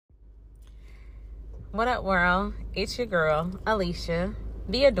What up, world? It's your girl, Alicia,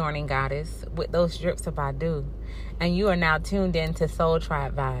 the adorning goddess with those drips of Badu, and you are now tuned in to Soul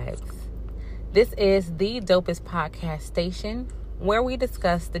Tribe Vibes. This is the dopest podcast station where we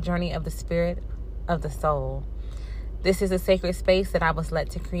discuss the journey of the spirit of the soul. This is a sacred space that I was led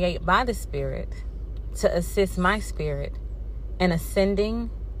to create by the spirit to assist my spirit in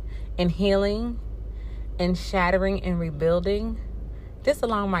ascending, in healing, in shattering and rebuilding, just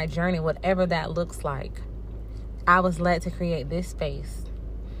along my journey, whatever that looks like. I was led to create this space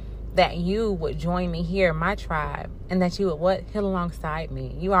that you would join me here, my tribe, and that you would heal alongside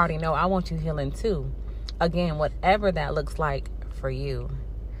me. You already know I want you healing too. Again, whatever that looks like for you.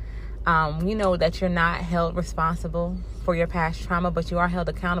 You know that you're not held responsible for your past trauma, but you are held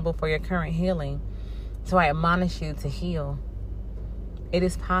accountable for your current healing. So I admonish you to heal. It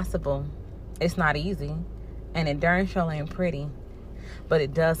is possible. It's not easy, and it darn sure ain't pretty, but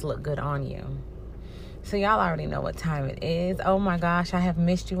it does look good on you. So y'all already know what time it is. Oh my gosh, I have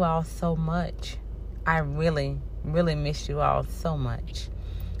missed you all so much. I really, really missed you all so much.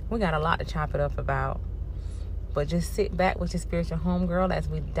 We got a lot to chop it up about, but just sit back with your spiritual homegirl as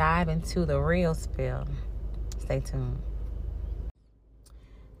we dive into the real spill. Stay tuned.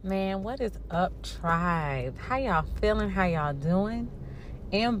 Man, what is up, tribe? How y'all feeling? How y'all doing?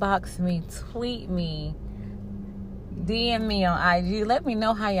 Inbox me, tweet me, DM me on IG. Let me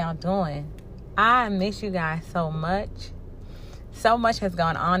know how y'all doing. I miss you guys so much. So much has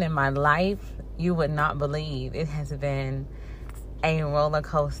gone on in my life. You would not believe. It has been a roller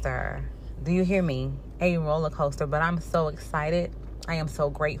coaster. Do you hear me? A roller coaster. But I'm so excited. I am so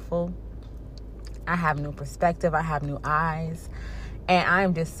grateful. I have new perspective. I have new eyes. And I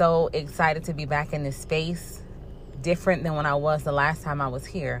am just so excited to be back in this space. Different than when I was the last time I was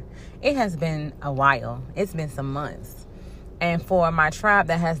here. It has been a while. It's been some months. And for my tribe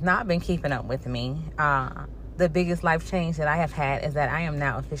that has not been keeping up with me, the biggest life change that I have had is that I am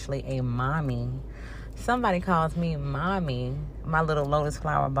now officially a mommy. Somebody calls me mommy, my little lotus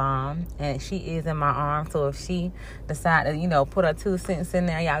flower bomb, and she is in my arms. So if she decide to, put her 2 cents in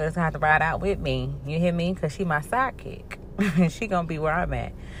there, y'all just have to ride out with me. You hear me? Because she my sidekick. She gonna be where I'm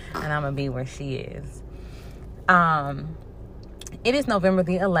at, and I'm gonna be where she is. It is November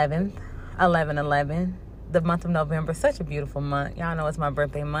the 11th, 11/11, the month of November. Such a beautiful month. Y'all know it's my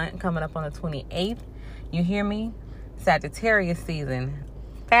birthday month, coming up on the 28th. You hear me? Sagittarius season,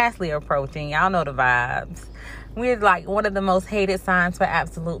 fastly approaching. Y'all know the vibes. We're like one of the most hated signs for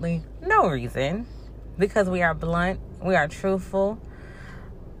absolutely no reason, because we are blunt, we are truthful.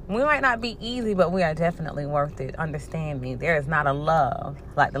 We might not be easy, but we are definitely worth it. Understand me. There is not a love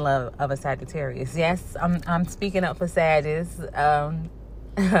like the love of a Sagittarius. Yes, I'm speaking up for Sagittarius.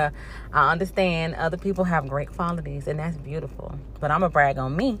 I understand other people have great qualities, and that's beautiful. But I'm going to brag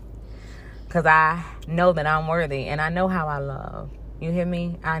on me because I know that I'm worthy, and I know how I love. You hear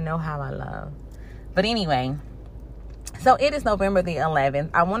me? I know how I love. But anyway, so it is November the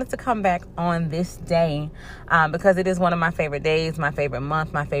 11th. I wanted to come back on this day because it is one of my favorite days, my favorite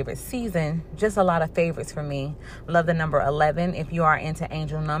month, my favorite season. Just a lot of favorites for me. Love the number 11. If you are into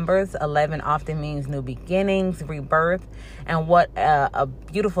angel numbers, 11 often means new beginnings, rebirth, and what a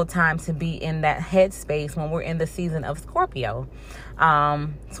beautiful time to be in that headspace when we're in the season of Scorpio.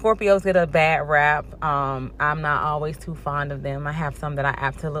 Scorpios get a bad rap. I'm not always too fond of them. I have some that I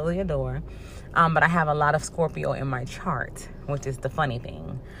absolutely adore. But I have a lot of Scorpio in my chart, which is the funny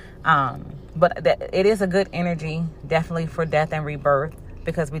thing. But it is a good energy, definitely for death and rebirth,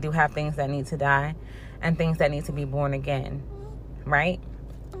 because we do have things that need to die and things that need to be born again, right?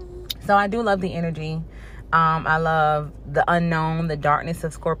 So I do love the energy. I love the unknown, the darkness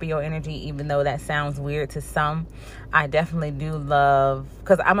of Scorpio energy, even though that sounds weird to some. I definitely do love,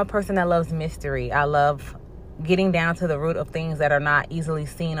 because I'm a person that loves mystery. I love getting down to the root of things that are not easily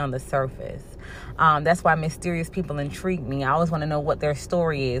seen on the surface. That's why mysterious people intrigue me. I always want to know what their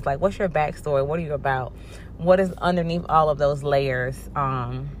story is. Like, what's your backstory? What are you about? What is underneath all of those layers?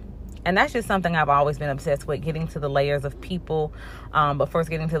 And that's just something I've always been obsessed with, getting to the layers of people. But first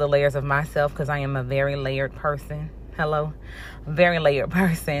getting to the layers of myself, because I am a very layered person. Hello? Very layered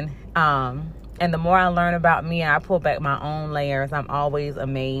person. And the more I learn about me and I pull back my own layers, I'm always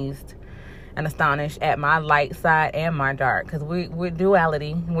amazed and astonished at my light side and my dark, because we're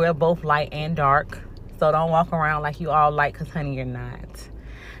duality. We're both light and dark. So don't walk around like you all light, because honey, you're not.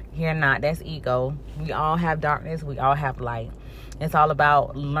 You're not. That's ego. We all have darkness. We all have light. It's all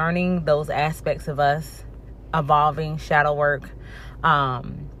about learning those aspects of us, evolving, shadow work,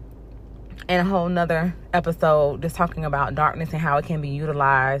 and a whole nother episode just talking about darkness and how it can be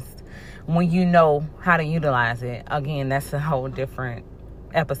utilized when you know how to utilize it. Again, that's a whole different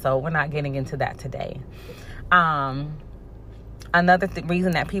episode. We're not getting into that today. Another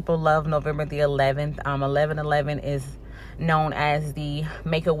reason that people love November the 11th, 1111 is known as the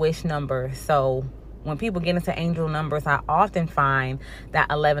Make-A-Wish number. So when people get into angel numbers, I often find that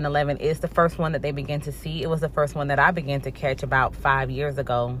 1111 is the first one that they begin to see. It was the first one that I began to catch about 5 years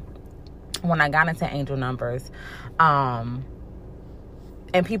ago when I got into angel numbers.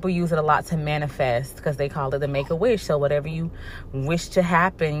 And people use it a lot to manifest because they call it the Make-A-Wish. So whatever you wish to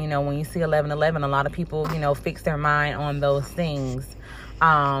happen, when you see 1111, a lot of people, fix their mind on those things.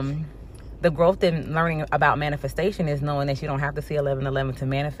 The growth in learning about manifestation is knowing that you don't have to see 1111 to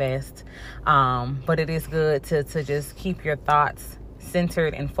manifest. But it is good to just keep your thoughts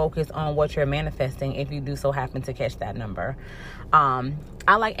centered and focused on what you're manifesting if you do so happen to catch that number.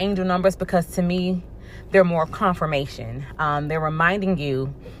 I like angel numbers because to me, they're more confirmation. They're reminding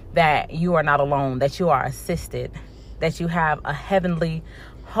you that you are not alone, that you are assisted, that you have a heavenly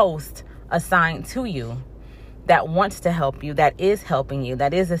host assigned to you that wants to help you, that is helping you,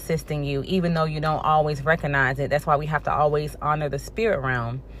 that is assisting you, even though you don't always recognize it. That's why we have to always honor the spirit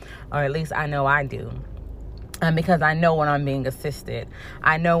realm, or at least I know I do. And because I know when I'm being assisted,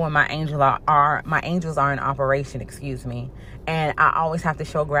 I know when my angels are in operation, and I always have to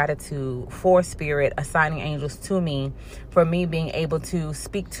show gratitude for spirit assigning angels to me, for me being able to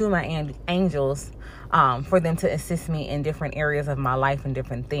speak to my angels, for them to assist me in different areas of my life and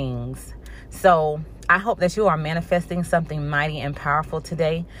different things. So I hope that you are manifesting something mighty and powerful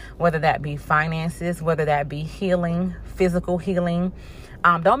today, whether that be finances, whether that be healing, physical healing.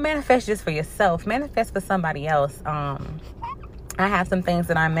 Don't manifest just for yourself. Manifest for somebody else. I have some things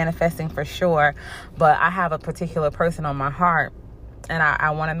that I'm manifesting for sure, but I have a particular person on my heart, and I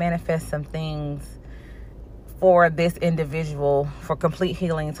want to manifest some things for this individual for complete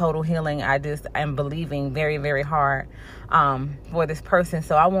healing, total healing. I just am believing very, very hard for this person.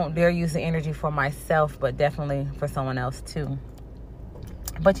 So I won't dare use the energy for myself, but definitely for someone else too.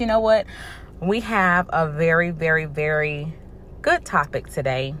 But you know what? We have a very, very, very good topic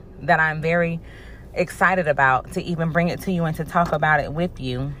today that I'm very excited about to even bring it to you and to talk about it with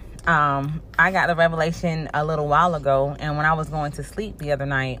you. I got the revelation a little while ago, and when I was going to sleep the other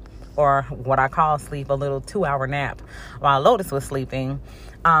night, or what I call sleep, a little 2-hour nap while Lotus was sleeping,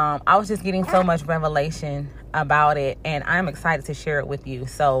 I was just getting so much revelation about it, and I'm excited to share it with you.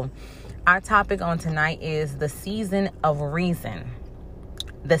 So our topic on tonight is the season of reason.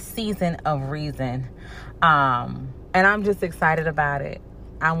 The season of reason. And I'm just excited about it.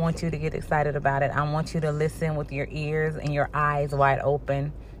 I want you to get excited about it. I want you to listen with your ears and your eyes wide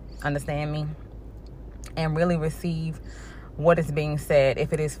open. Understand me? And really receive what is being said.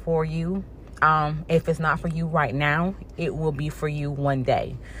 If it is for you, if it's not for you right now, it will be for you one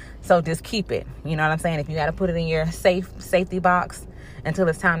day. So just keep it. You know what I'm saying? If you got to put it in your safety box until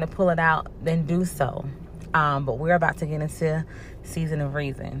it's time to pull it out, then do so. But we're about to get into season of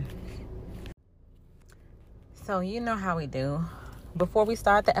reason. So you know how we do. Before we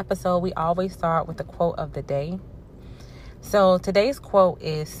start the episode, we always start with the quote of the day. So today's quote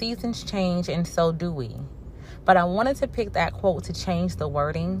is, "Seasons change and so do we." But I wanted to pick that quote to change the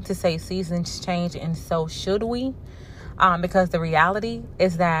wording to say seasons change and so should we. Because the reality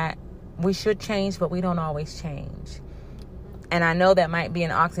is that we should change, but we don't always change. And I know that might be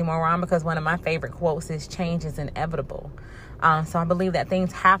an oxymoron because one of my favorite quotes is change is inevitable. So I believe that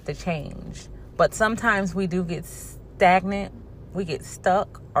things have to change. But sometimes we do get stagnant. We get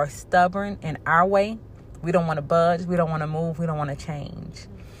stuck or stubborn in our way. We don't want to budge. We don't want to move. We don't want to change.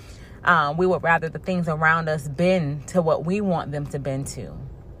 We would rather the things around us bend to what we want them to bend to.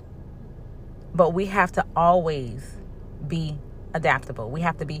 But we have to always be adaptable. We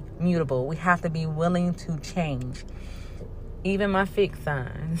have to be mutable. We have to be willing to change. Even my fixed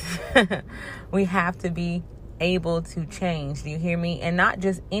signs. We have to be able to change. Do you hear me? And not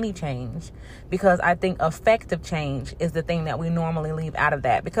just any change, because I think effective change is the thing that we normally leave out of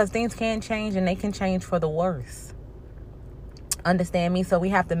that, because things can change and they can change for the worse. Understand me? So we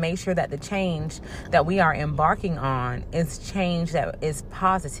have to make sure that the change that we are embarking on is change that is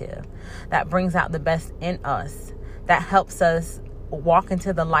positive, that brings out the best in us, that helps us walk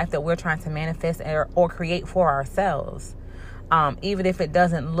into the life that we're trying to manifest or create for ourselves. Even if it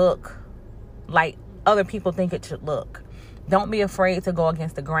doesn't look like other people think it should look. Don't be afraid to go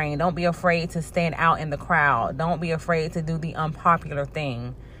against the grain. Don't be afraid to stand out in the crowd. Don't be afraid to do the unpopular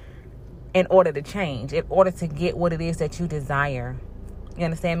thing in order to change, in order to get what it is that you desire. You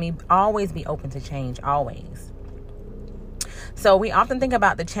understand me? Always be open to change, always. So we often think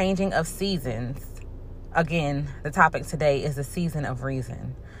about the changing of seasons. Again, the topic today is the season of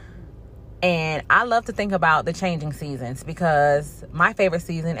reason. And I love to think about the changing seasons because my favorite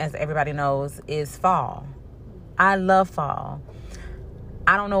season, as everybody knows, is fall. I love fall.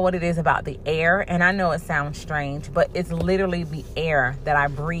 I don't know what it is about the air, and I know it sounds strange, but it's literally the air that I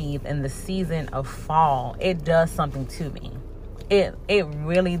breathe in the season of fall. It does something to me. It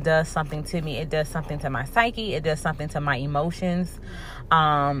really does something to me. It does something to my psyche. It does something to my emotions.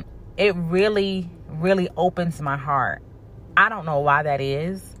 It really, really opens my heart. I don't know why that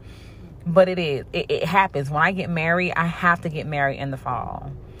is, but it is. It happens. When I get married, I have to get married in the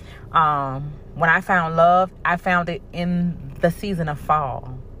fall. When I found love, I found it in the season of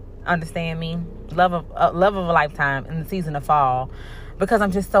fall. Understand me? Love of a lifetime in the season of fall, because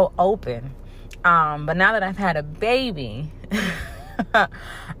I'm just so open. But now that I've had a baby,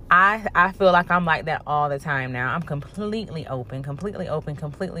 I feel like I'm like that all the time now. I'm completely open,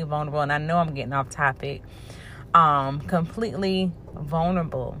 completely vulnerable. And I know I'm getting off topic. Completely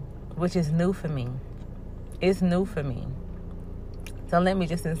vulnerable, which is new for me. It's new for me. So let me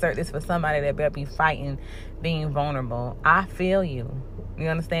just insert this for somebody that better be fighting being vulnerable. I feel you. You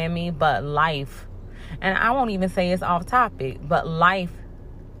understand me? But life, and I won't even say it's off topic, but life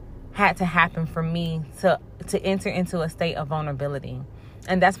had to happen for me to enter into a state of vulnerability.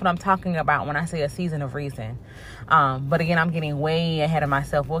 And that's what I'm talking about when I say a season of reason. But again, I'm getting way ahead of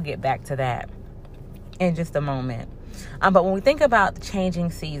myself. We'll get back to that in just a moment. But when we think about the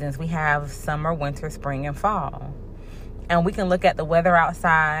changing seasons, we have summer, winter, spring, and fall. And we can look at the weather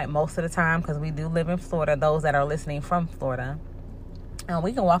outside most of the time because we do live in Florida, those that are listening from Florida. And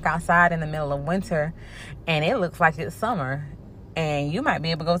we can walk outside in the middle of winter and it looks like it's summer. And you might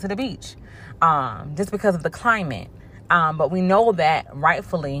be able to go to the beach just because of the climate. But we know that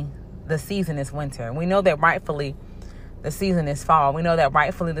rightfully the season is winter. We know that rightfully the season is fall. We know that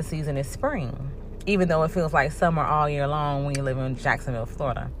rightfully the season is spring, even though it feels like summer all year long when you live in Jacksonville,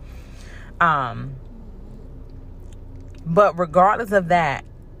 Florida. But regardless of that,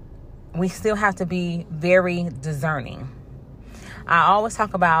 we still have to be very discerning. I always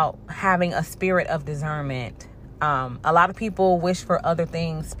talk about having a spirit of discernment. A lot of people wish for other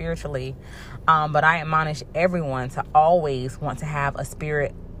things spiritually, but I admonish everyone to always want to have a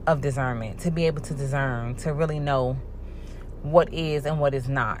spirit of discernment, to be able to discern, to really know what is and what is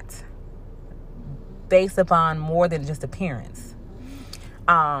not, based upon more than just appearance.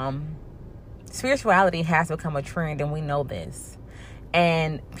 Spirituality has become a trend, and we know this.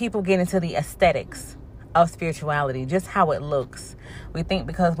 And people get into the aesthetics of spirituality, just how it looks. We think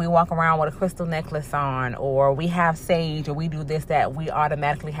because we walk around with a crystal necklace on, or we have sage, or we do this, that we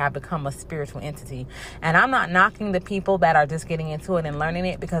automatically have become a spiritual entity. And I'm not knocking the people that are just getting into it and learning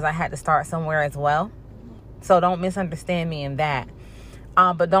it, because I had to start somewhere as well. So don't misunderstand me in that.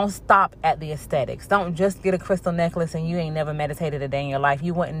 But don't stop at the aesthetics. Don't just get a crystal necklace and you ain't never meditated a day in your life.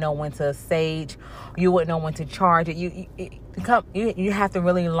 You wouldn't know when to sage. You wouldn't know when to charge it. You have to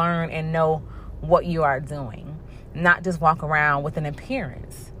really learn and know what you are doing, not just walk around with an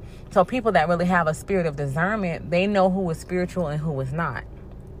appearance. So people that really have a spirit of discernment, they know who is spiritual and who is not.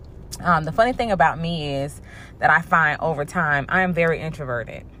 The funny thing about me is that I find over time, I am very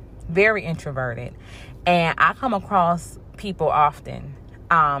introverted, and I come across people often.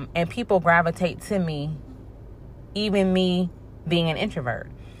 And people gravitate to me, even me being an introvert,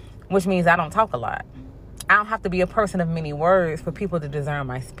 which means I don't talk a lot. I don't have to be a person of many words for people to discern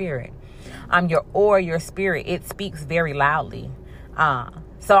my spirit. Your spirit, it speaks very loudly.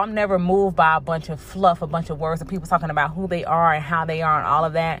 So I'm never moved by a bunch of fluff, a bunch of words of people talking about who they are and how they are and all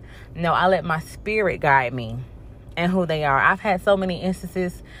of that. No, I let my spirit guide me and who they are. I've had so many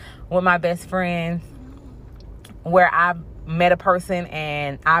instances with my best friends where I've met a person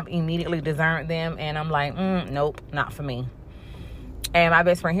and I've immediately discerned them, and I'm like, nope, not for me. And my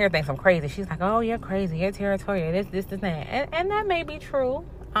best friend here thinks I'm crazy. She's like, oh, you're crazy, you're territorial, this, that. And that may be true.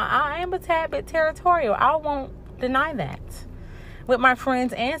 I am a tad bit territorial. I won't deny that. With my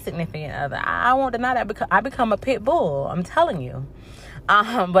friends and significant other, I won't deny that, because I become a pit bull, I'm telling you.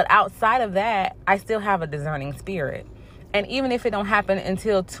 But outside of that, I still have a discerning spirit. And even if it don't happen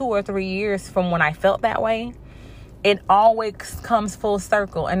until 2 or 3 years from when I felt that way, it always comes full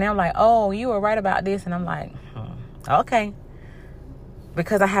circle. And they're like, oh, you were right about this. And I'm like, okay.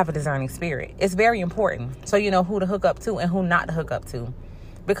 Because I have a discerning spirit. It's very important. So you know who to hook up to and who not to hook up to.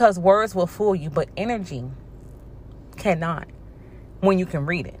 Because words will fool you, but energy cannot when you can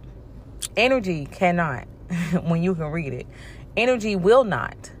read it. Energy cannot when you can read it. Energy will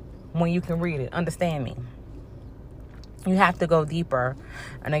not when you can read it. Understand me. You have to go deeper.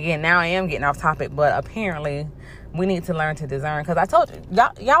 And again, now I am getting off topic, but apparently we need to learn to discern. Because I told you,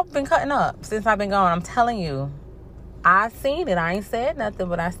 y'all been cutting up since I've been gone. I'm telling you, I seen it. I ain't said nothing,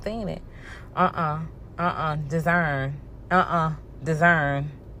 but I seen it. Discern.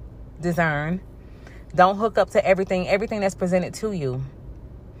 Discern. Don't hook up to everything that's presented to you.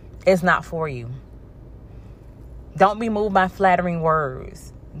 It's not for you. Don't be moved by flattering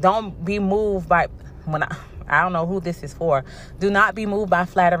words. Don't be moved by, I don't know who this is for. Do not be moved by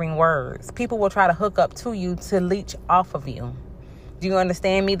flattering words. People will try to hook up to you to leech off of you. Do you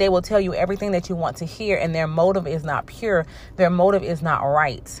understand me? They will tell you everything that you want to hear, and their motive is not pure. Their motive is not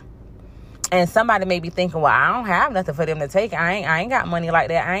right. And somebody may be thinking, well, I don't have nothing for them to take. I ain't got money like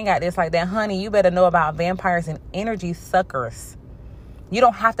that. I ain't got this like that. Honey, you better know about vampires and energy suckers. You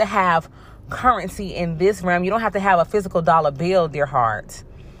don't have to have currency in this realm. You don't have to have a physical dollar bill, dear heart.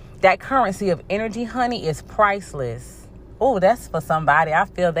 That currency of energy, honey, is priceless. Oh, that's for somebody. I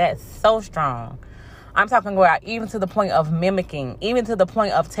feel that so strong. I'm talking about even to the point of mimicking, even to the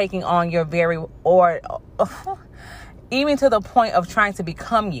point of taking on your even to the point of trying to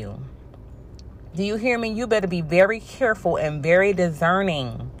become you. Do you hear me? You better be very careful and very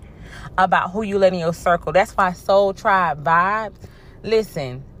discerning about who you let in your circle. That's why Soul Tribe vibes.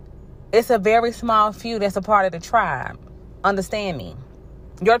 Listen, it's a very small few that's a part of the tribe. Understand me.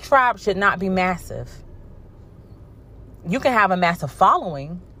 Your tribe should not be massive. You can have a massive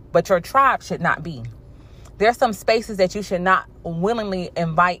following, but your tribe should not be. There's some spaces that you should not willingly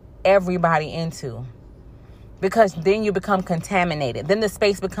invite everybody into, because then you become contaminated. Then the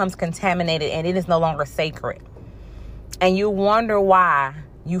space becomes contaminated and it is no longer sacred. And you wonder why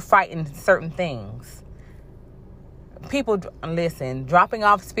you fight in certain things. People, listen, dropping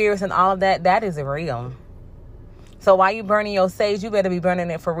off spirits and all of that is real. So while you burning your sage, you better be burning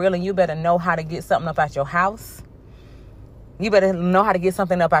it for real, and you better know how to get something up out your house. You better know how to get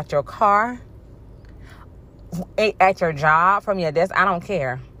something up out your car, at your job, from your desk. I don't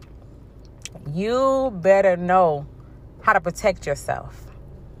care. You better know how to protect yourself.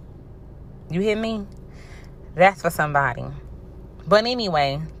 You hear me? That's for somebody. But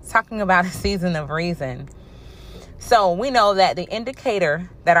anyway, talking about a season of reason. So we know that the indicator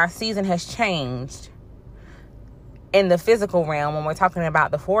that our season has changed in the physical realm, when we're talking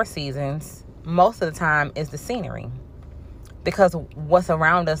about the 4 seasons, most of the time is the scenery. Because what's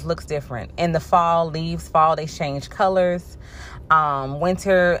around us looks different. In the fall, leaves fall, they change colors.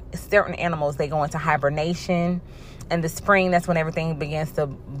 Winter, certain animals, they go into hibernation. In the spring, that's when everything begins to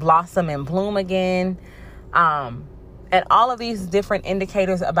blossom and bloom again. And all of these different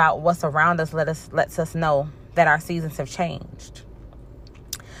indicators about what's around us lets us know that our seasons have changed.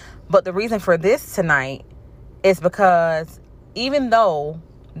 But the reason for this tonight is because even though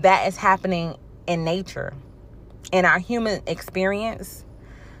that is happening in nature, in our human experience,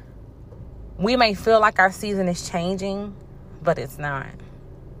 we may feel like our season is changing, but it's not.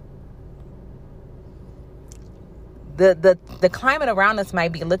 The climate around us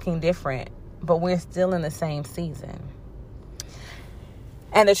might be looking different, but we're still in the same season.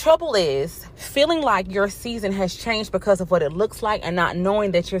 And the trouble is feeling like your season has changed because of what it looks like, and not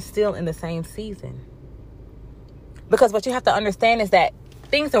knowing that you're still in the same season. Because what you have to understand is that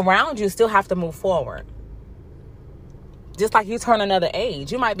things around you still have to move forward. Just like you turn another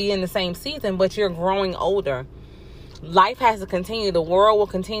age. You might be in the same season, but you're growing older. Life has to continue. The world will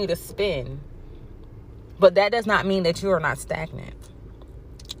continue to spin. But that does not mean that you are not stagnant.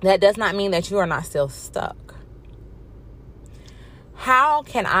 That does not mean that you are not still stuck. How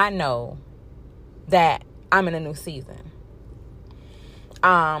can I know that I'm in a new season?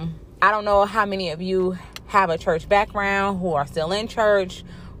 I don't know how many of you have a church background, who are still in church,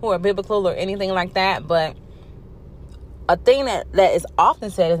 who are biblical or anything like that, but a thing that is often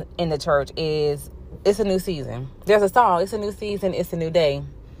said in the church is, it's a new season. There's a song, it's a new season, it's a new day.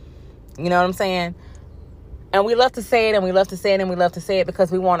 You know what I'm saying? And we love to say it, and we love to say it, and we love to say it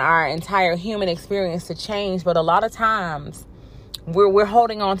because we want our entire human experience to change. But a lot of times we're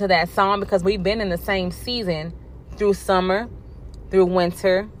holding on to that song because we've been in the same season through summer, through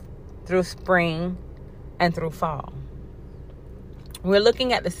winter, through spring, and through fall. We're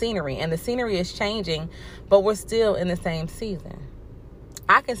looking at the scenery, and the scenery is changing, but we're still in the same season.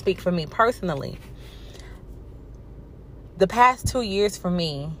 I can speak for me personally. The past 2 years for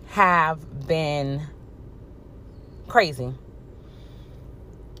me have been crazy.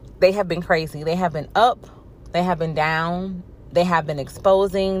 They have been crazy. They have been up. They have been down. They have been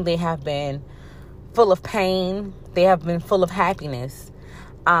exposing. They have been full of pain. They have been full of happiness.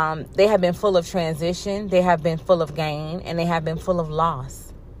 They have been full of transition. They have been full of gain, and they have been full of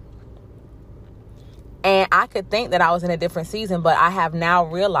loss. And I could think that I was in a different season, but I have now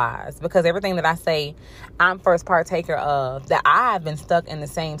realized, because everything that I say, I'm first partaker of, that I have been stuck in the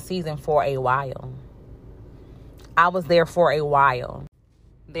same season for a while. I was there for a while.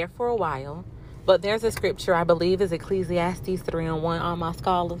 there for a while. But there's a scripture, I believe is Ecclesiastes 3:1. All my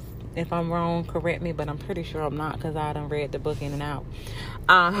scholars, if I'm wrong, correct me, but I'm pretty sure I'm not because I done read the book in and out.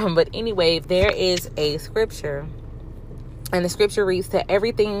 But anyway, there is a scripture, and the scripture reads, to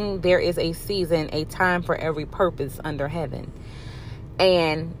everything there is a season, a time for every purpose under heaven.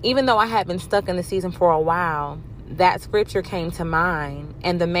 And even though I had been stuck in the season for a while, that scripture came to mind.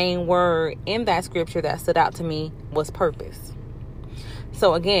 And the main word in that scripture that stood out to me was purpose.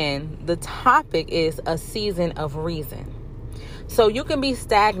 So again, the topic is a season of reason. So you can be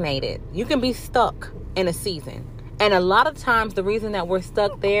stagnated. You can be stuck in a season. And a lot of times the reason that we're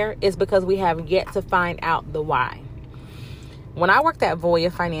stuck there is because we have yet to find out the why. When I worked at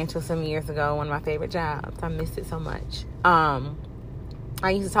Voya Financial some years ago, one of my favorite jobs, I missed it so much. I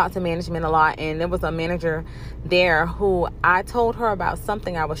used to talk to management a lot, and there was a manager there who I told her about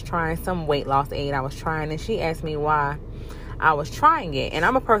something I was trying, some weight loss aid I was trying, and she asked me why I was trying it. And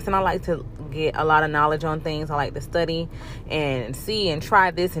I'm a person, I like to get a lot of knowledge on things. I like to study and see and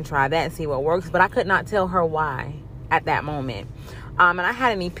try this and try that and see what works, but I could not tell her why at that moment. And I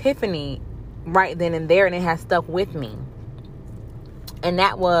had an epiphany right then and there, and it has stuck with me. And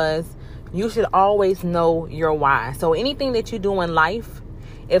that was, you should always know your why. So anything that you do in life,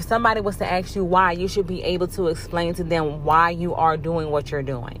 if somebody was to ask you why, you should be able to explain to them why you are doing what you're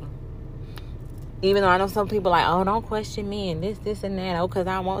doing. Even though I know some people like, oh, don't question me and this and that. Oh, because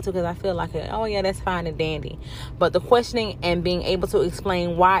I want to, because I feel like it. Oh, yeah, that's fine and dandy. But the questioning and being able to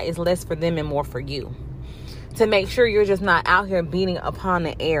explain why is less for them and more for you. To make sure you're just not out here beating upon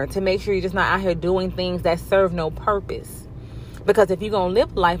the air. To make sure you're just not out here doing things that serve no purpose. Because if you're going to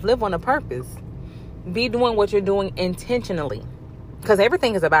live life, live on a purpose. Be doing what you're doing intentionally. Because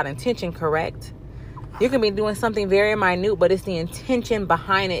everything is about intention, correct? You can be doing something very minute, but it's the intention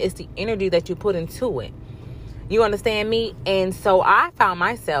behind it. It's the energy that you put into it. You understand me? And so I found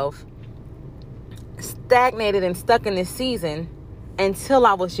myself stagnated and stuck in this season until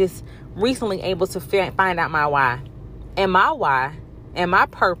I was just recently able to find out my why. And my why and my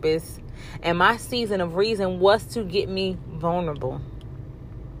purpose and my season of reason was to get me vulnerable.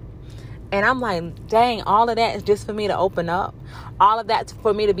 And I'm like, dang, all of that is just for me to open up. All of that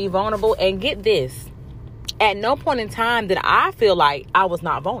for me to be vulnerable. And get this. At no point in time did I feel like I was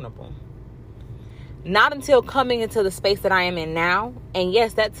not vulnerable. Not until coming into the space that I am in now. And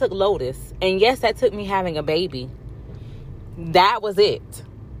yes, that took Lotus. And yes, that took me having a baby. That was it.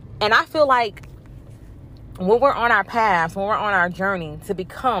 And I feel like when we're on our path, when we're on our journey to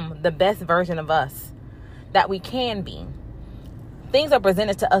become the best version of us that we can be, things are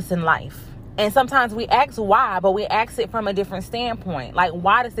presented to us in life. And sometimes we ask why, but we ask it from a different standpoint. Like,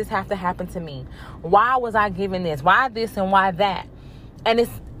 why does this have to happen to me? Why was I given this? Why this and why that? And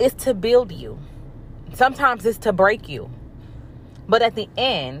it's to build you. Sometimes it's to break you. But at the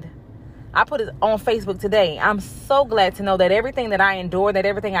end, I put it on Facebook today. I'm so glad to know that everything that I endure, that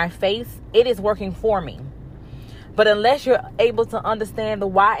everything I face, it is working for me. But unless you're able to understand the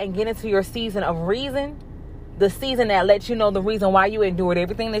why and get into your season of reason, the season that lets you know the reason why you endured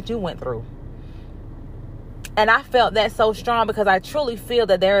everything that you went through. And I felt that so strong because I truly feel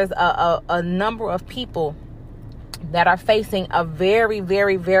that there is a number of people that are facing a very,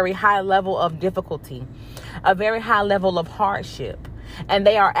 very, very high level of difficulty, a very high level of hardship. And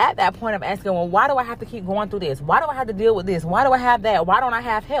they are at that point of asking, well, why do I have to keep going through this? Why do I have to deal with this? Why do I have that? Why don't I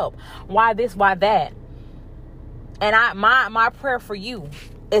have help? Why this? Why that? And my prayer for you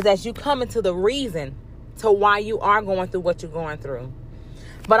is that you come into the reason to why you are going through what you're going through.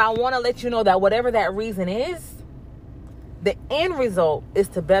 But I want to let you know that whatever that reason is, the end result is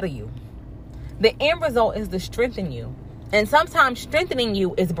to better you. The end result is to strengthen you. And sometimes strengthening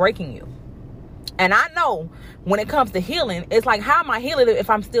you is breaking you. And I know when it comes to healing, it's like, how am I healing if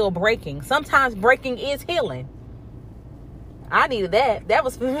I'm still breaking? Sometimes breaking is healing. I needed that. That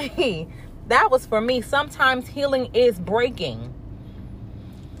was for me. That was for me. Sometimes healing is breaking.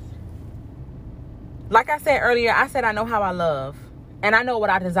 Like I said earlier, I said I know how I love. And I know what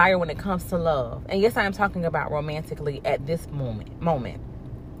I desire when it comes to love. And yes, I am talking about romantically at this moment.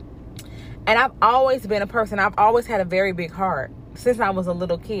 And I've always been a person, I've always had a very big heart. Since I was a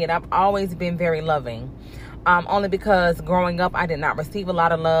little kid, I've always been very loving. Only because growing up, I did not receive a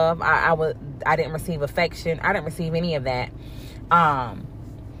lot of love. I didn't receive affection. I didn't receive any of that.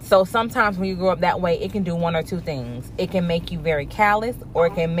 So sometimes when you grow up that way, it can do one or two things. It can make you very callous, or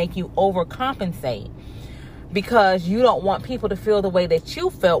it can make you overcompensate. Because you don't want people to feel the way that you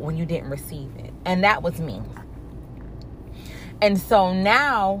felt when you didn't receive it. And that was me. And so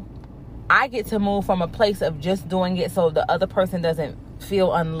now I get to move from a place of just doing it so the other person doesn't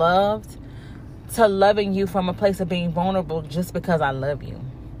feel unloved to loving you from a place of being vulnerable just because I love you.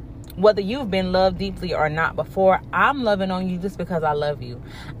 Whether you've been loved deeply or not before, I'm loving on you just because I love you.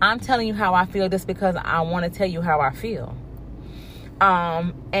 I'm telling you how I feel just because I want to tell you how I feel.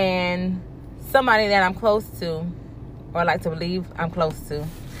 And somebody that I'm close to, or I like to believe I'm close to,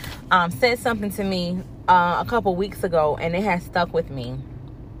 said something to me a couple weeks ago, and it has stuck with me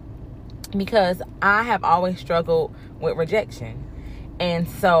because I have always struggled with rejection. And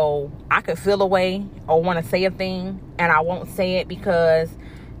so I could feel a way or want to say a thing, and I won't say it because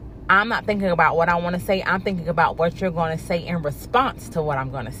I'm not thinking about what I want to say. I'm thinking about what you're going to say in response to what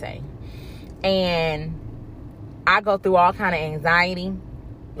I'm going to say. And I go through all kind of anxiety,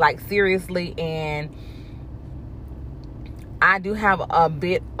 like seriously, and I do have a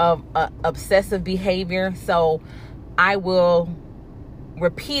bit of obsessive behavior, so I will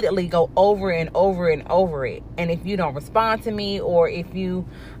repeatedly go over and over and over it. And if you don't respond to me, or if you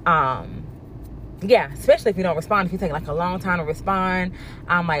especially if you don't respond, if you take like a long time to respond,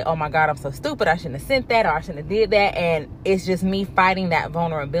 I'm like, oh my God, I'm so stupid, I shouldn't have sent that, or I shouldn't have did that. And it's just me fighting that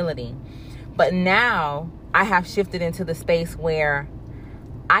vulnerability. But now I have shifted into the space where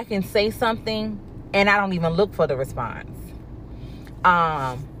I can say something and I don't even look for the response.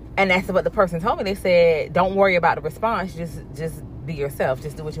 And that's what the person told me. They said, don't worry about the response, just be yourself,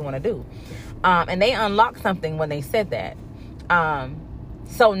 just do what you want to do. And they unlocked something when they said that.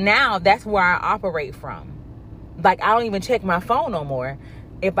 So now that's where I operate from. Like, I don't even check my phone no more.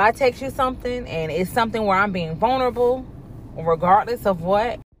 If I text you something and it's something where I'm being vulnerable, regardless of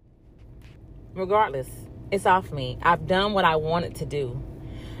what, it's off me. I've done what I wanted to do,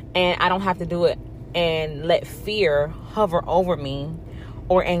 and I don't have to do it and let fear hover over me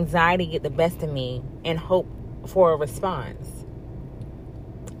or anxiety get the best of me and hope for a response.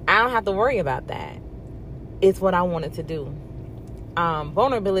 I don't have to worry about that. It's what I wanted to do.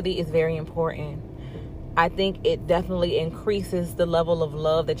 Vulnerability is very important. I think it definitely increases the level of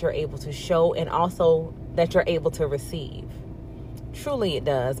love that you're able to show, and also that you're able to receive. Truly it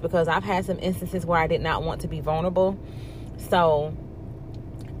does, because I've had some instances where I did not want to be vulnerable. So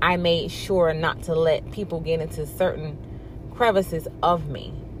I made sure not to let people get into certain crevices of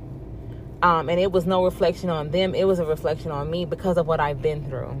me. And it was no reflection on them. It was a reflection on me because of what I've been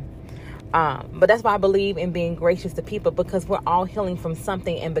through. But that's why I believe in being gracious to people, because we're all healing from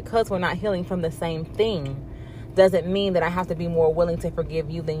something. And because we're not healing from the same thing, doesn't mean that I have to be more willing to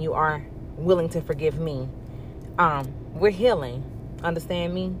forgive you than you are willing to forgive me. We're healing.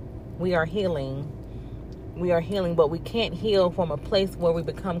 Understand me? We are healing. But we can't heal from a place where we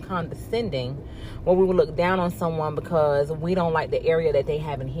become condescending, where we will look down on someone because we don't like the area that they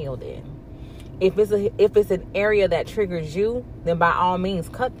haven't healed in. If it's an area that triggers you, then by all means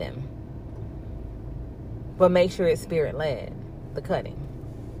cut them. But make sure it's spirit-led, the cutting.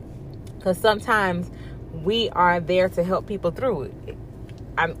 Because sometimes we are there to help people through it.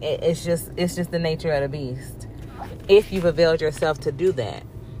 It's just the nature of the beast. If you've availed yourself to do that.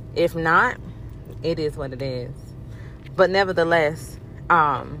 If not, it is what it is. But nevertheless,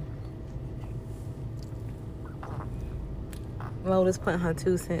 Lotus put her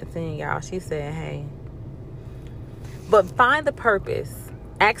 2 cents in, y'all. She said, hey. But find the purpose.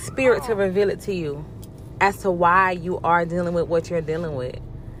 Ask spirit to reveal it to you as to why you are dealing with what you're dealing with.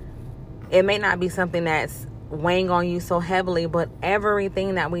 It may not be something that's weighing on you so heavily, but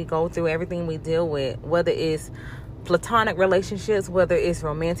everything that we go through, everything we deal with, whether it's platonic relationships, whether it's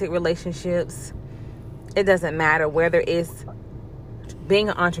romantic relationships, it doesn't matter. Whether it's being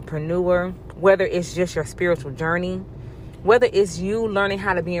an entrepreneur, whether it's just your spiritual journey, whether it's you learning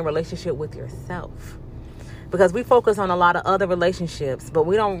how to be in relationship with yourself. Because we focus on a lot of other relationships, but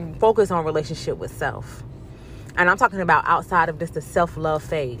we don't focus on relationship with self. And I'm talking about outside of just the self-love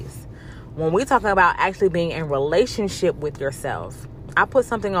phase. When we're talking about actually being in relationship with yourself, I put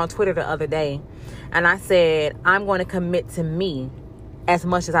something on Twitter the other day, and I said, I'm going to commit to me as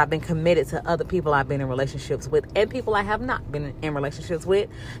much as I've been committed to other people I've been in relationships with, and people I have not been in relationships with,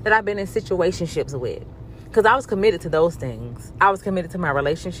 that I've been in situationships with. Because I was committed to those things. I was committed to my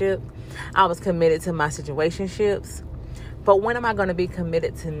relationship. I was committed to my situationships. But when am I going to be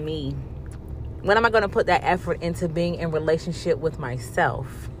committed to me? When am I going to put that effort into being in relationship with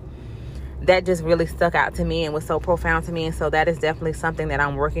myself? That just really stuck out to me and was so profound to me. And so that is definitely something that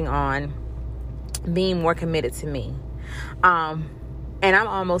I'm working on, being more committed to me. And I'm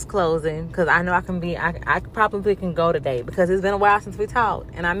almost closing because I know I probably can go today because it's been a while since we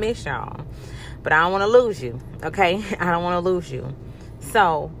talked and I miss y'all. But I don't want to lose you, okay? I don't want to lose you.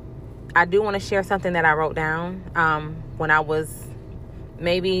 So I do want to share something that I wrote down when I was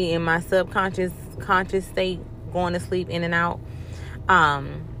maybe in my conscious state, going to sleep in and out.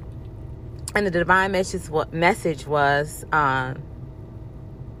 And the divine message was,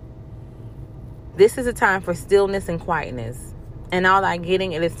 This is a time for stillness and quietness. And all I'm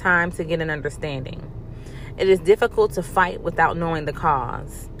getting, it is time to get an understanding. It is difficult to fight without knowing the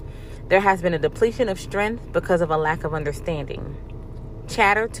cause. There has been a depletion of strength because of a lack of understanding.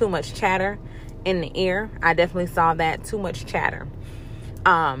 Chatter, too much chatter in the ear. I definitely saw that, too much chatter.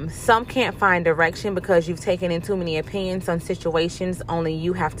 Some can't find direction because you've taken in too many opinions on situations only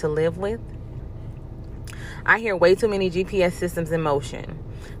you have to live with. I hear way too many GPS systems in motion.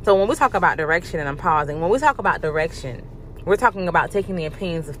 So when we talk about direction, and I'm pausing, when we talk about direction, we're talking about taking the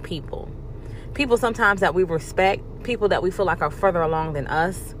opinions of people. People sometimes that we respect, people that we feel like are further along than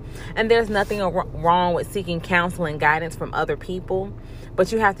us. And there's nothing wrong with seeking counsel and guidance from other people.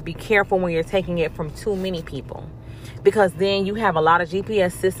 But you have to be careful when you're taking it from too many people. Because then you have a lot of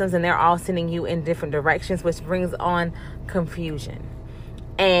GPS systems and they're all sending you in different directions, which brings on confusion.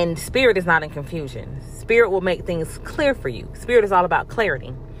 And spirit is not in confusion. Spirit will make things clear for you. Spirit is all about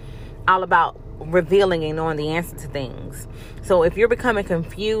clarity, all about revealing and knowing the answer to things. So if you're becoming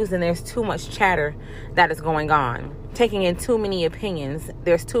confused and there's too much chatter that is going on, taking in too many opinions,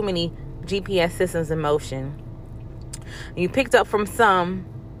 there's too many GPS systems in motion. You picked up from some,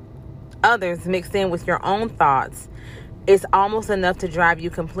 others mixed in with your own thoughts. It's almost enough to drive you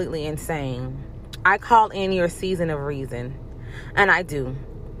completely insane. I call in your season of reason. And I do.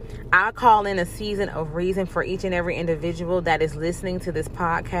 I call in a season of reason for each and every individual that is listening to this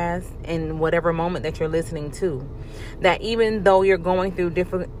podcast in whatever moment that you're listening to. That even though you're going through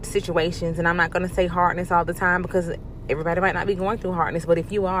different situations, and I'm not going to say hardness all the time because everybody might not be going through hardness, but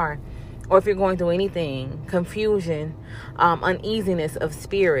if you are, or if you're going through anything, confusion, uneasiness of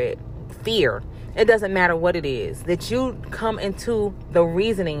spirit, fear, it doesn't matter what it is, that you come into the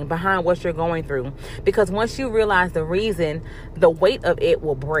reasoning behind what you're going through. Because once you realize the reason, the weight of it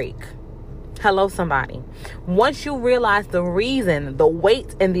will break. Hello, somebody. Once you realize the reason, the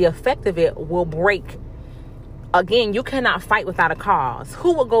weight and the effect of it will break. Again, you cannot fight without a cause.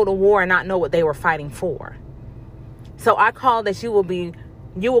 Who will go to war and not know what they were fighting for? So I call that you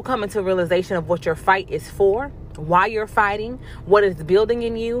will come into realization of what your fight is for, why you're fighting, what is building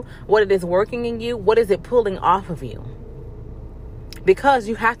in you, what it is working in you, what is it pulling off of you. Because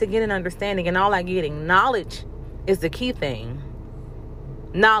you have to get an understanding, and all I'm getting, knowledge is the key thing.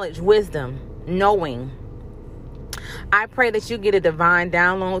 Knowledge, wisdom, knowing. I pray that you get a divine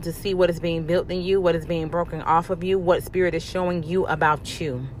download to see what is being built in you, what is being broken off of you, what spirit is showing you about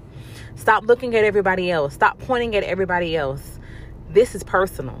you. Stop looking at everybody else. Stop pointing at everybody else. This is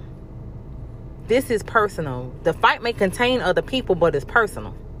personal. This is personal. The fight may contain other people, but it's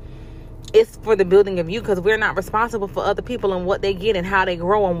personal. It's for the building of you, because we're not responsible for other people and what they get and how they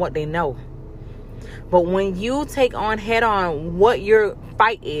grow and what they know. But when you take on head on what your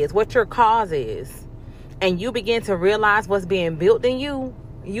fight is, what your cause is, and you begin to realize what's being built in you,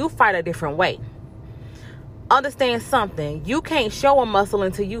 you fight a different way. Understand something. You can't show a muscle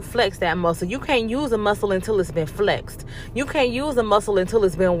until you flex that muscle. You can't use a muscle until it's been flexed. You can't use a muscle until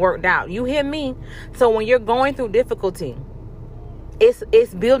it's been worked out. You hear me? So when you're going through difficulty,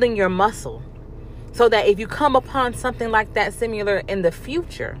 it's building your muscle. So that if you come upon something like that similar in the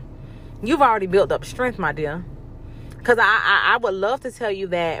future, you've already built up strength, my dear. Because I would love to tell you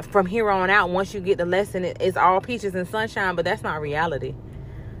that from here on out, once you get the lesson, it's all peaches and sunshine, but that's not reality.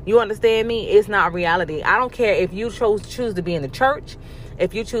 You understand me? It's not reality. I don't care if you choose to be in the church,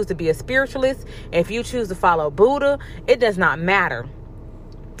 if you choose to be a spiritualist, if you choose to follow Buddha, it does not matter.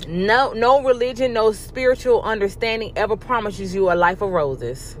 No religion, no spiritual understanding ever promises you a life of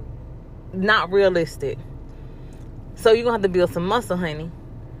roses. Not realistic. So you're going to have to build some muscle, honey.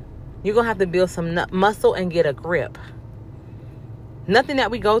 You're going to have to build some muscle and get a grip. Nothing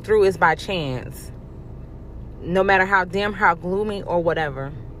that we go through is by chance. No matter how dim, how gloomy, or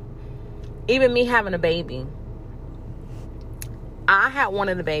whatever. Even me having a baby. I had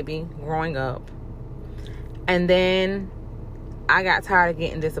wanted a baby growing up. And then I got tired of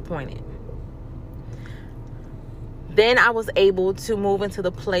getting disappointed. Then I was able to move into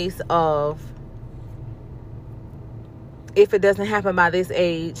the place of, if it doesn't happen by this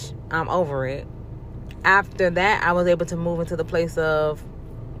age, I'm over it. After that, I was able to move into the place of,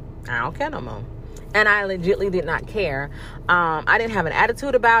 I don't care no more. And I legitimately did not care. I didn't have an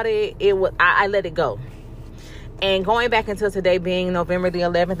attitude about it. I let it go. And going back into today being November the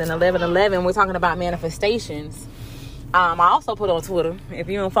 11th and 11/11, we're talking about manifestations. I also put on Twitter. If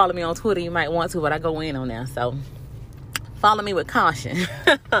you don't follow me on Twitter, you might want to, but I go in on there. So follow me with caution.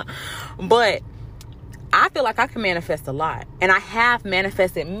 But I feel like I can manifest a lot. And I have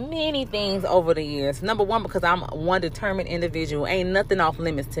manifested many things over the years. Number one, because I'm one determined individual. Ain't nothing off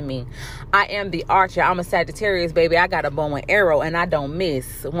limits to me. I am the archer. I'm a Sagittarius, baby. I got a bow and arrow and I don't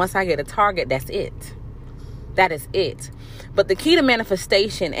miss. Once I get a target, that's it. That is it. But the key to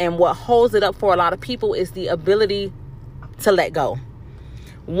manifestation and what holds it up for a lot of people is the ability to let go.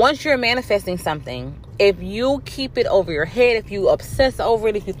 Once you're manifesting something, if you keep it over your head, if you obsess over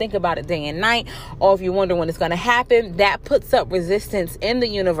it, if you think about it day and night, or if you wonder when it's going to happen, that puts up resistance in the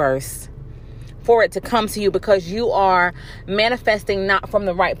universe for it to come to you, because you are manifesting not from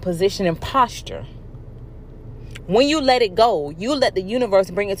the right position and posture. When you let it go, you let the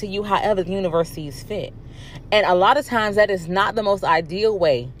universe bring it to you however the universe sees fit. And a lot of times that is not the most ideal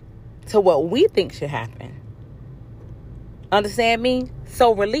way to what we think should happen. Understand me?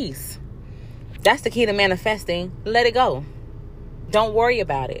 So release. That's the key to manifesting. Let it go. Don't worry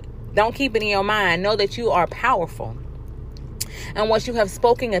about it. Don't keep it in your mind. Know that you are powerful. And once you have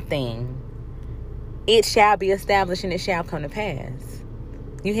spoken a thing, it shall be established and it shall come to pass.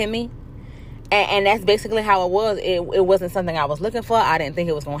 You hear me? And that's basically how it was. It wasn't something I was looking for. I didn't think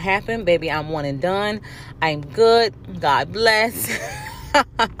it was going to happen. Baby, I'm one and done. I'm good. God bless.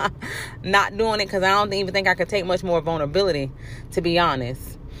 Not doing it because I don't even think I could take much more vulnerability, to be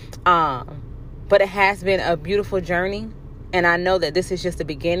honest. But it has been a beautiful journey. And I know that this is just the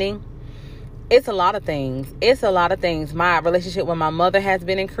beginning. It's a lot of things. My relationship with my mother has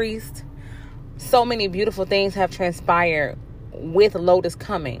been increased. So many beautiful things have transpired with Lotus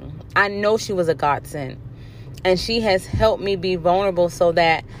coming. I know she was a godsend. And she has helped me be vulnerable so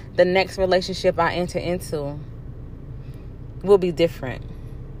that the next relationship I enter into will be different.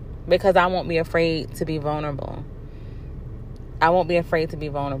 Because I won't be afraid to be vulnerable.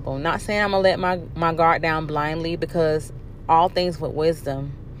 Not saying I'm going to let my guard down blindly, because all things with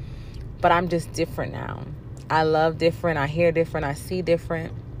wisdom. But I'm just different now. I love different. I hear different. I see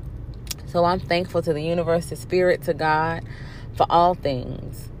different. So I'm thankful to the universe, to spirit, to God, for all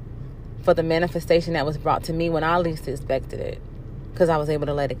things. For the manifestation that was brought to me when I least expected it. Because I was able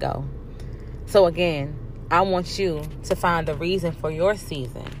to let it go. So again, I want you to find the reason for your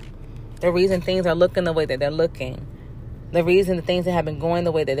season. The reason things are looking the way that they're looking. The reason the things that have been going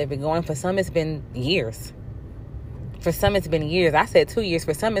the way that they've been going. For some, it's been years. I said 2 years.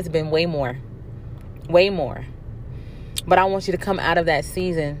 For some, it's been way more. But I want you to come out of that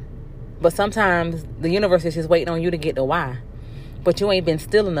season. But sometimes the universe is just waiting on you to get the why. But you ain't been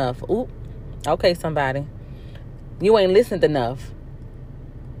still enough. Ooh, okay, somebody. You ain't listened enough.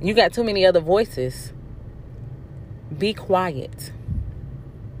 You got too many other voices. Be quiet.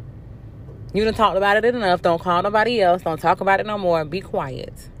 You done talked about it enough. Don't call nobody else. Don't talk about it no more. Be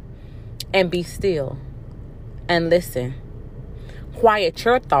quiet. And be still. And listen. Quiet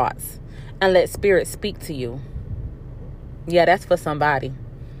your thoughts. And let spirit speak to you. Yeah, that's for somebody.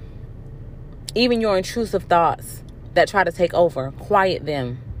 Even your intrusive thoughts that try to take over, quiet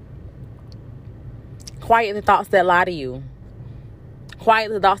them. Quiet the thoughts that lie to you.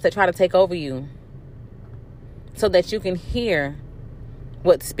 Quiet the thoughts that try to take over you. So that you can hear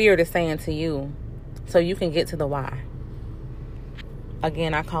what spirit is saying to you. So you can get to the why.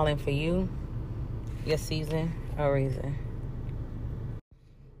 Again, I call in for you, your season or reason.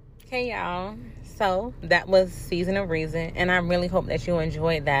 Okay, y'all. So that was Season of Reason. And I really hope that you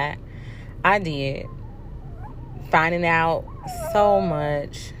enjoyed that. I did. Finding out so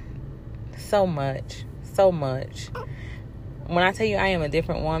much. When I tell you I am a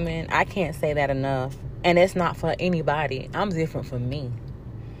different woman, I can't say that enough. And it's not for anybody. I'm different for me.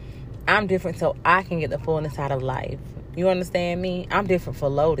 I'm different so I can get the fullness out of life. You understand me? I'm different for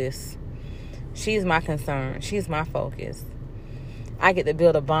Lotus. She's my concern. She's my focus. I get to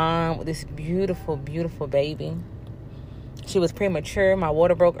build a bond with this beautiful, beautiful baby. She was premature. My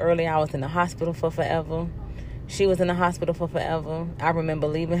water broke early. I was in the hospital for forever. She was in the hospital for forever. I remember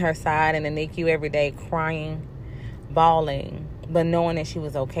leaving her side in the NICU every day, crying, bawling, but knowing that she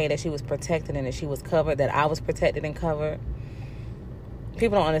was okay, that she was protected and that she was covered, that I was protected and covered.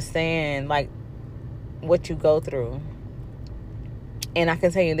 People don't understand, like, what you go through. And I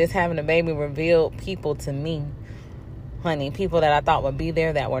can tell you this, having a baby revealed people to me, honey. People that I thought would be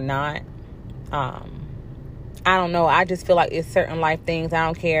there that were not. I don't know. I just feel like it's certain life things. I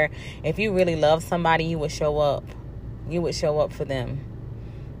don't care. If you really love somebody, you would show up. You would show up for them.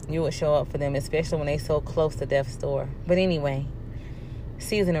 Especially when they so close to death's door. But anyway,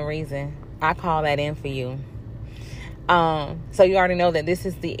 Season of Reason. I call that in for you. So you already know that this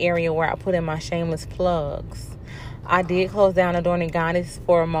is the area where I put in my shameless plugs. I did close down Adorning Goddess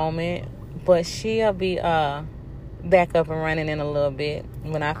for a moment, but she'll be back up and running in a little bit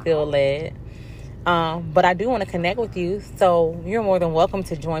when I feel led. But I do want to connect with you, so you're more than welcome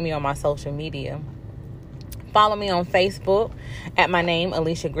to join me on my social media. Follow me on Facebook at my name,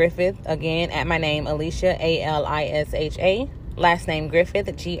 Alicia Griffith. Again, at my name, Alicia, Alisha. Last name Griffith,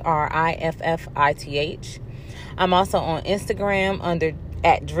 Griffith. I'm also on Instagram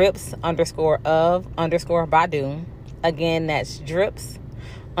at drips_of_Badu. Again, that's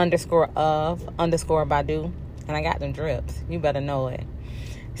drips_of_Badu. And I got them drips. You better know it.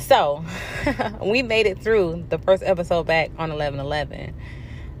 So, we made it through the first episode back on 11/11.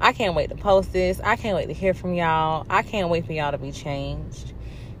 I can't wait to post this. I can't wait to hear from y'all. I can't wait for y'all to be changed.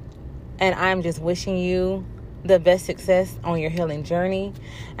 And I'm just wishing you the best success on your healing journey.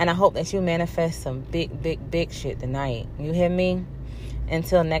 And I hope that you manifest some big shit tonight. You hear me?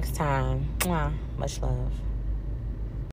 Until next time. Much love.